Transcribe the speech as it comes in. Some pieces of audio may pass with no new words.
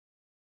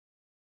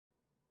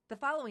The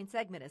following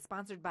segment is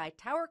sponsored by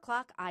Tower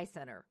Clock Eye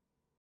Center.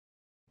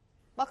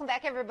 Welcome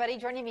back, everybody.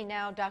 Joining me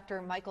now,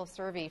 Dr. Michael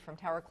Servi from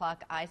Tower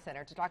Clock Eye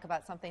Center to talk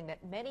about something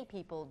that many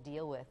people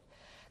deal with.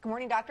 Good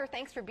morning, doctor.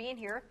 Thanks for being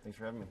here. Thanks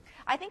for having me.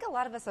 I think a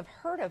lot of us have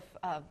heard of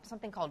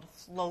something called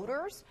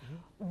floaters.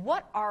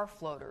 What are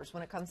floaters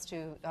when it comes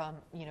to,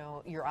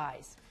 your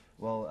eyes?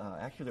 Well,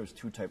 actually, there's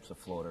two types of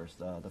floaters.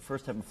 The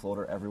first type of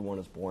floater everyone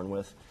is born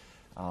with.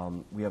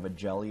 We have a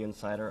jelly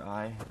inside our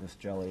eye. This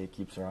jelly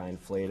keeps our eye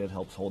inflated,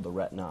 helps hold the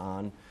retina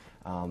on.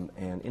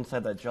 And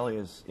inside that jelly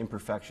is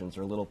imperfections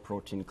or little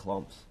protein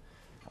clumps.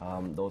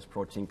 Those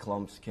protein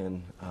clumps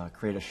can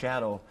create a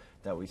shadow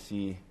that we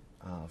see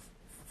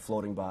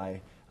floating by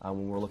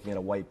when we're looking at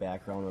a white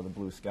background or the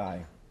blue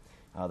sky.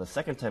 The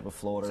second type of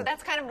floater. So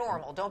that's kind of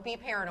normal. Don't be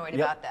paranoid Yep.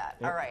 about that.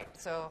 Yep. All right.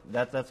 So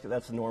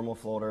that's a normal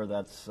floater.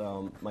 That's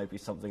might be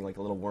something like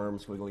a little worm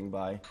squiggling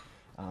by.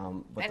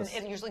 But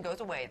it usually goes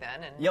away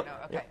then. And, Yep.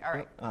 Okay. Yep. All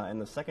right.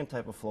 And the second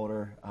type of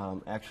floater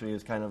actually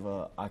is kind of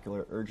a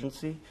ocular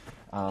urgency.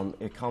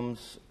 It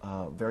comes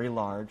very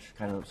large.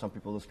 Kind of some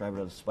people describe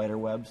it as spider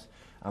webs,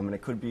 and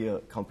it could be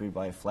accompanied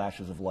by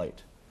flashes of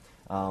light.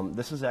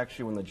 This is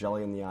actually when the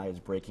jelly in the eye is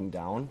breaking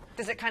down.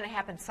 Does it kind of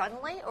happen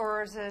suddenly,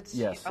 or is it?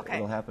 Yes, Okay.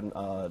 it'll happen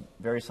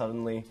very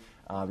suddenly.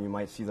 You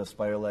might see the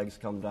spider legs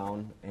come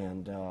down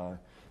and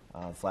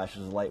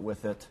flashes of light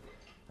with it.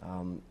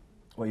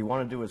 What you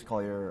want to do is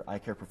call your eye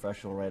care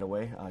professional right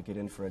away. Get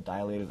in for a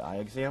dilated eye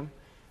exam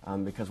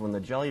because when the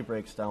jelly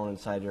breaks down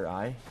inside your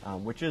eye,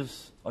 which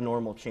is a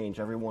normal change,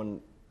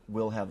 everyone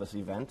will have this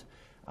event,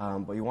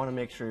 but you want to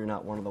make sure you're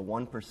not one of the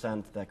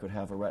 1% that could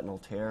have a retinal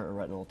tear or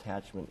retinal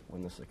attachment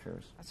when this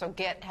occurs. So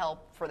get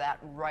help for that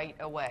right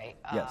away.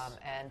 Yes.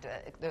 And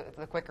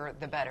the quicker,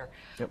 the better.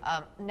 Yep.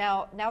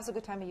 Now's a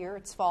good time of year.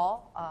 It's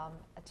fall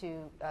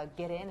to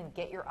get in and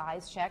get your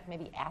eyes checked.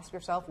 Maybe ask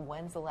yourself,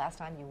 when's the last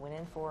time you went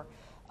in for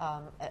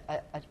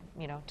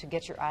to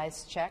get your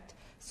eyes checked.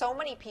 So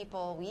many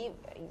people,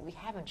 we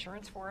have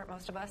insurance for it,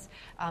 most of us,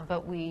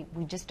 but we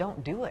just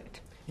don't do it.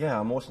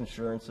 Yeah, most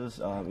insurances,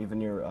 even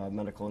your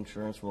medical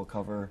insurance, will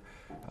cover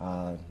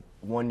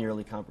one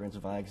yearly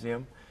comprehensive eye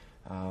exam.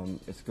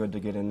 It's good to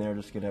get in there,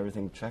 just get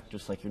everything checked,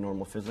 just like your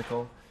normal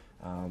physical.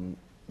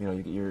 You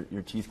get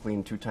your teeth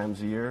cleaned 2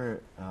 times a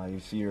year.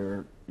 You see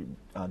your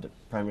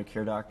primary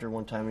care doctor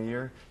 1 time a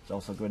year. It's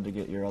also good to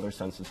get your other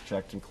senses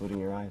checked, including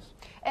your eyes.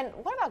 And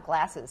what about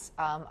glasses?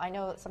 I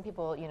know some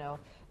people,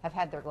 have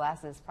had their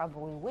glasses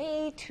probably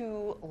way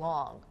too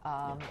long.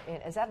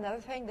 Is that another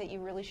thing that you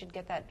really should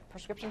get that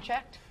prescription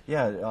checked?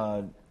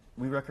 Yeah,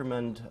 we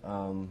recommend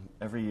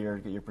every year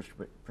to get your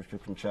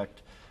prescription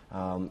checked.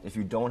 If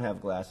you don't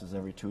have glasses,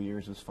 every 2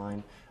 years is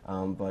fine.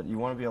 But you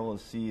want to be able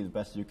to see as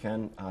best you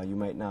can. You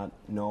might not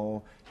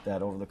know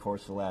that over the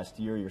course of the last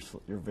year,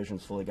 your vision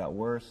slowly got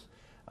worse.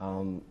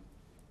 And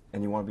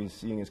you want to be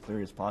seeing as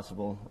clearly as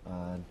possible.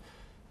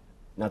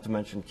 Not to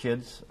mention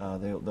kids,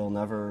 they'll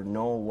never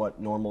know what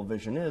normal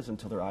vision is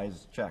until their eyes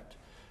is checked.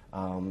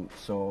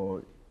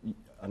 So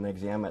an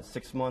exam at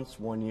 6 months,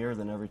 1 year,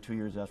 then every 2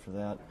 years after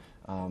that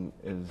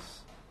is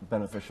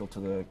beneficial to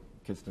the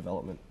kid's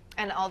development.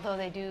 And although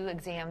they do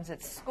exams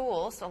at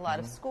schools, a lot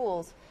of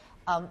schools,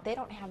 they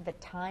don't have the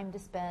time to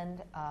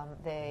spend.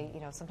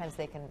 Sometimes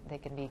they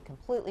can be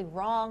completely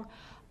wrong.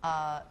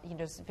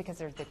 Because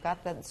they've got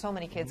so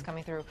many kids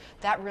coming through.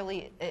 That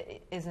really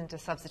isn't a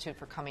substitute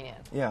for coming in.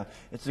 Yeah,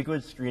 it's a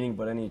good screening,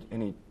 but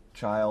any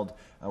child,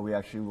 we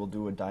actually will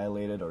do a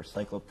dilated or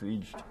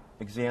cycloplegic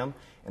exam,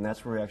 and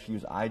that's where we actually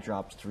use eye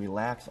drops to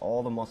relax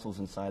all the muscles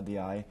inside the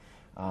eye,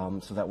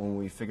 so that when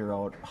we figure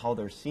out how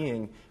they're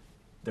seeing,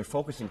 their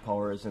focusing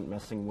power isn't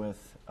messing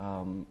with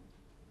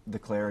the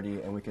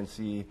clarity, and we can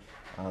see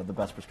the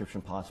best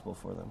prescription possible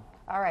for them.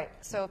 All right.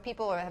 So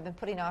people have been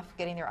putting off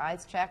getting their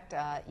eyes checked.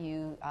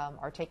 You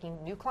are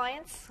taking new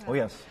clients? Oh,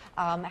 yes.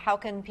 How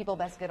can people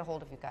best get a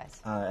hold of you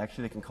guys?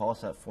 Actually, they can call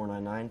us at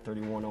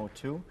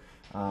 499-3102.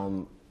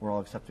 We're all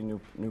accepting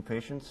new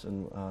patients,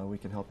 and we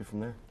can help you from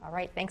there. All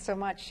right. Thanks so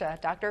much,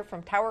 Doctor,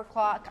 from Tower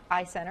Clock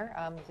Eye Center.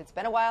 If it's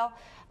been a while,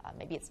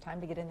 maybe it's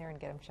time to get in there and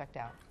get them checked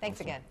out. Thanks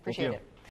Awesome. again. Appreciate it.